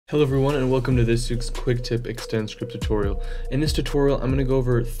Hello everyone and welcome to this week's QuickTip Extend Script tutorial. In this tutorial I'm going to go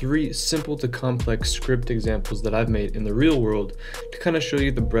over 3 simple to complex script examples that I've made in the real world to kind of show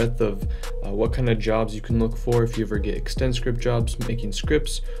you the breadth of what kind of jobs you can look for if you ever get extend script jobs making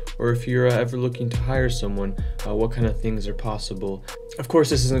scripts, or if you're ever looking to hire someone, what kind of things are possible. Of course,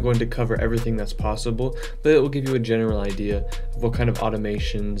 this isn't going to cover everything that's possible, but it will give you a general idea of what kind of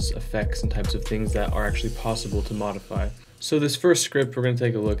automations, effects, and types of things that are actually possible to modify. So this first script we're going to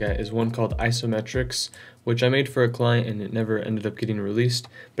take a look at is one called Isometrics, which I made for a client and it never ended up getting released.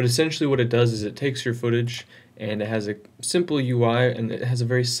 But essentially what it does is it takes your footage and it has a simple UI and it has a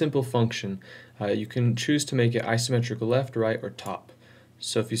very simple function. You can choose to make it isometrical left, right, or top.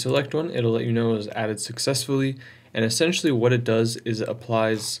 So if you select one, it'll let you know it was added successfully, and essentially what it does is it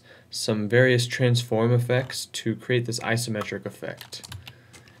applies some various transform effects to create this isometric effect.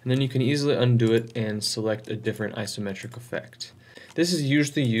 And then you can easily undo it and select a different isometric effect. This is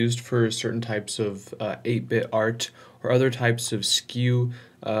usually used for certain types of 8-bit art or other types of skew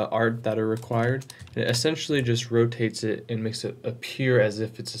art that are required. And it essentially just rotates it and makes it appear as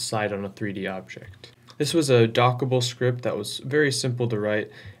if it's a side on a 3D object. This was a dockable script that was very simple to write,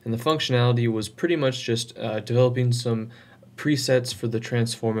 and the functionality was pretty much just developing some presets for the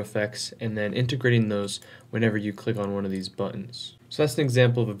transform effects and then integrating those whenever you click on one of these buttons. So that's an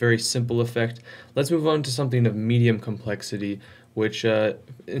example of a very simple effect. Let's move on to something of medium complexity, which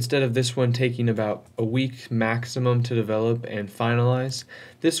instead of this one taking about a week maximum to develop and finalize,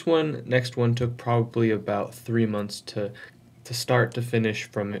 this next one took probably about 3 months to start to finish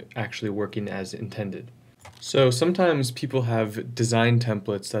from it actually working as intended. So sometimes people have design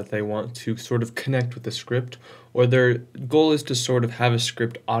templates that they want to sort of connect with the script, or their goal is to sort of have a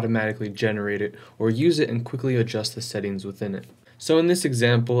script automatically generate it or use it and quickly adjust the settings within it. So in this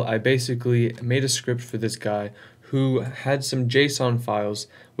example, I basically made a script for this guy who had some JSON files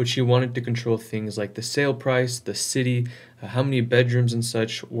which he wanted to control things like the sale price, the city, how many bedrooms and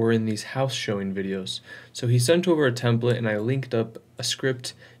such were in these house showing videos. So he sent over a template and I linked up a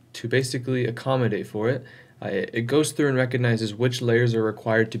script to basically accommodate for it. It goes through and recognizes which layers are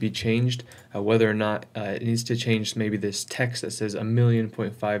required to be changed, whether or not it needs to change maybe this text that says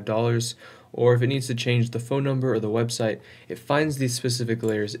 $1,000,000, or if it needs to change the phone number or the website. It finds these specific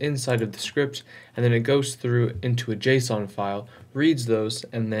layers inside of the script, and then it goes through into a JSON file, reads those,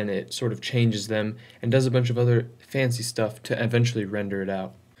 and then it sort of changes them and does a bunch of other fancy stuff to eventually render it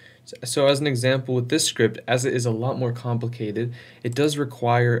out. So as an example with this script, as it is a lot more complicated, it does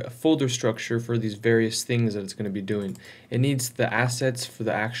require a folder structure for these various things that it's going to be doing. It needs the assets for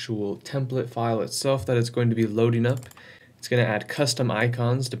the actual template file itself that it's going to be loading up. It's going to add custom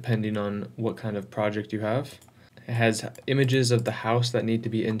icons depending on what kind of project you have. It has images of the house that need to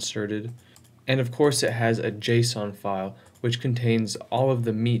be inserted. And of course it has a JSON file which contains all of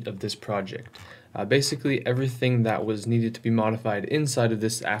the meat of this project. Basically everything that was needed to be modified inside of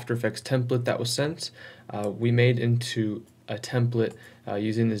this After Effects template that was sent, we made into a template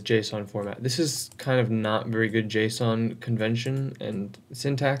using this JSON format. This is kind of not very good JSON convention and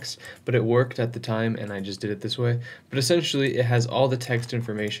syntax, but it worked at the time and I just did it this way. But essentially it has all the text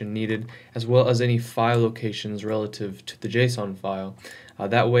information needed as well as any file locations relative to the JSON file.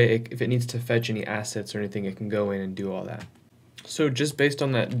 That way if it needs to fetch any assets or anything, it can go in and do all that. So just based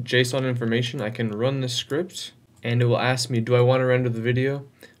on that JSON information, I can run this script and it will ask me, do I want to render the video?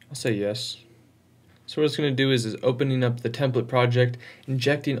 I'll say yes. So what it's going to do is opening up the template project,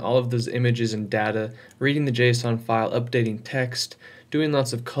 injecting all of those images and data, reading the JSON file, updating text, doing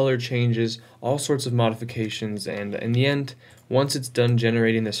lots of color changes, all sorts of modifications, and in the end, once it's done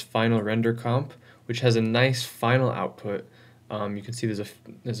generating this final render comp, which has a nice final output, you can see there's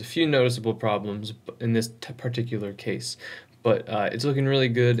a few noticeable problems in this particular case. But it's looking really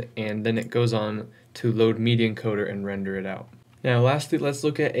good, and then it goes on to load Media Encoder and render it out. Now lastly, let's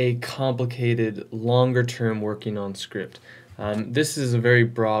look at a complicated, longer term working on script. This is a very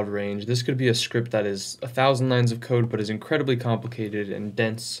broad range. This could be a script that is 1,000 lines of code but is incredibly complicated and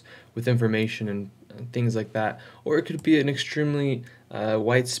dense with information and things like that. Or it could be an extremely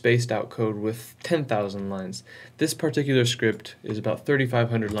white spaced out code with 10,000 lines. This particular script is about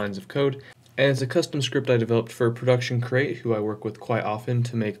 3,500 lines of code. And it's a custom script I developed for Production Create, who I work with quite often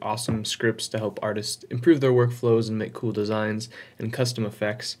to make awesome scripts to help artists improve their workflows and make cool designs and custom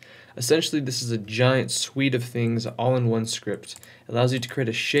effects. Essentially, this is a giant suite of things all in one script. It allows you to create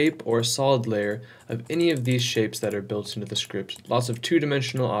a shape or a solid layer of any of these shapes that are built into the script. Lots of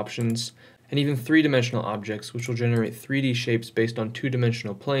two-dimensional options, and even three-dimensional objects, which will generate 3D shapes based on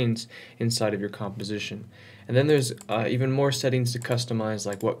two-dimensional planes inside of your composition. And then there's even more settings to customize,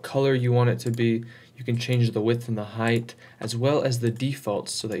 like what color you want it to be. You can change the width and the height, as well as the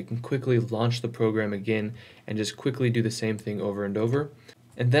defaults, so that you can quickly launch the program again and just quickly do the same thing over and over.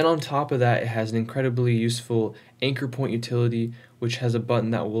 And then on top of that, it has an incredibly useful anchor point utility, which has a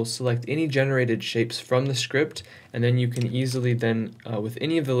button that will select any generated shapes from the script, and then you can easily then, with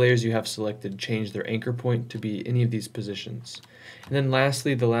any of the layers you have selected, change their anchor point to be any of these positions. And then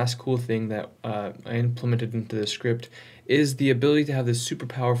lastly, the last cool thing that I implemented into the script is the ability to have this super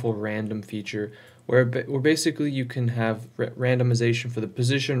powerful random feature, where basically you can have randomization for the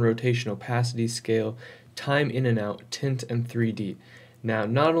position, rotation, opacity, scale, time in and out, tint, and 3D. Now,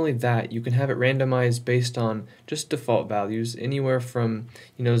 not only that, you can have it randomized based on just default values, anywhere from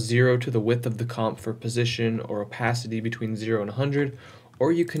 0 to the width of the comp for position or opacity between 0 and 100,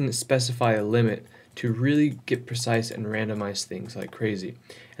 or you can specify a limit to really get precise and randomize things like crazy.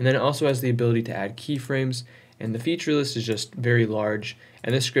 And then it also has the ability to add keyframes, and the feature list is just very large,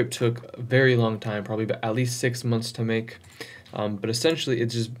 and this script took a very long time, probably at least 6 months to make. But essentially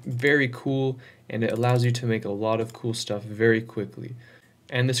it's just very cool, and it allows you to make a lot of cool stuff very quickly.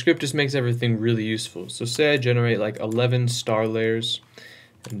 And the script just makes everything really useful. So say I generate like 11 star layers,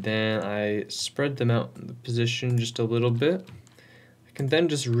 and then I spread them out in the position just a little bit. I can then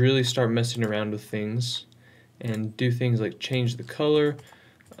just really start messing around with things and do things like change the color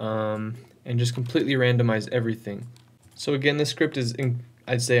and just completely randomize everything. So again, this script is,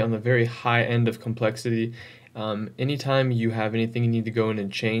 I'd say, on the very high end of complexity. Anytime you have anything you need to go in and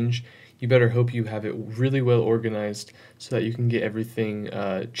change, you better hope you have it really well organized so that you can get everything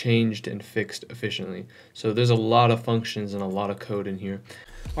changed and fixed efficiently. So there's a lot of functions and a lot of code in here.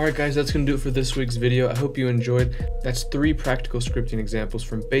 Alright guys, that's going to do it for this week's video. I hope you enjoyed. That's 3 practical scripting examples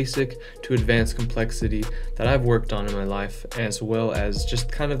from basic to advanced complexity that I've worked on in my life, as well as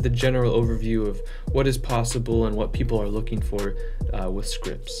just kind of the general overview of what is possible and what people are looking for with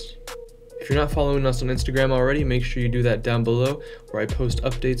scripts. If you're not following us on Instagram already, make sure you do that down below, where I post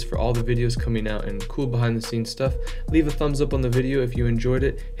updates for all the videos coming out and cool behind the scenes stuff. Leave a thumbs up on the video if you enjoyed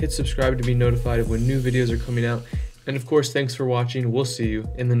it. Hit subscribe to be notified of when new videos are coming out. And of course, thanks for watching. We'll see you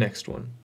in the next one.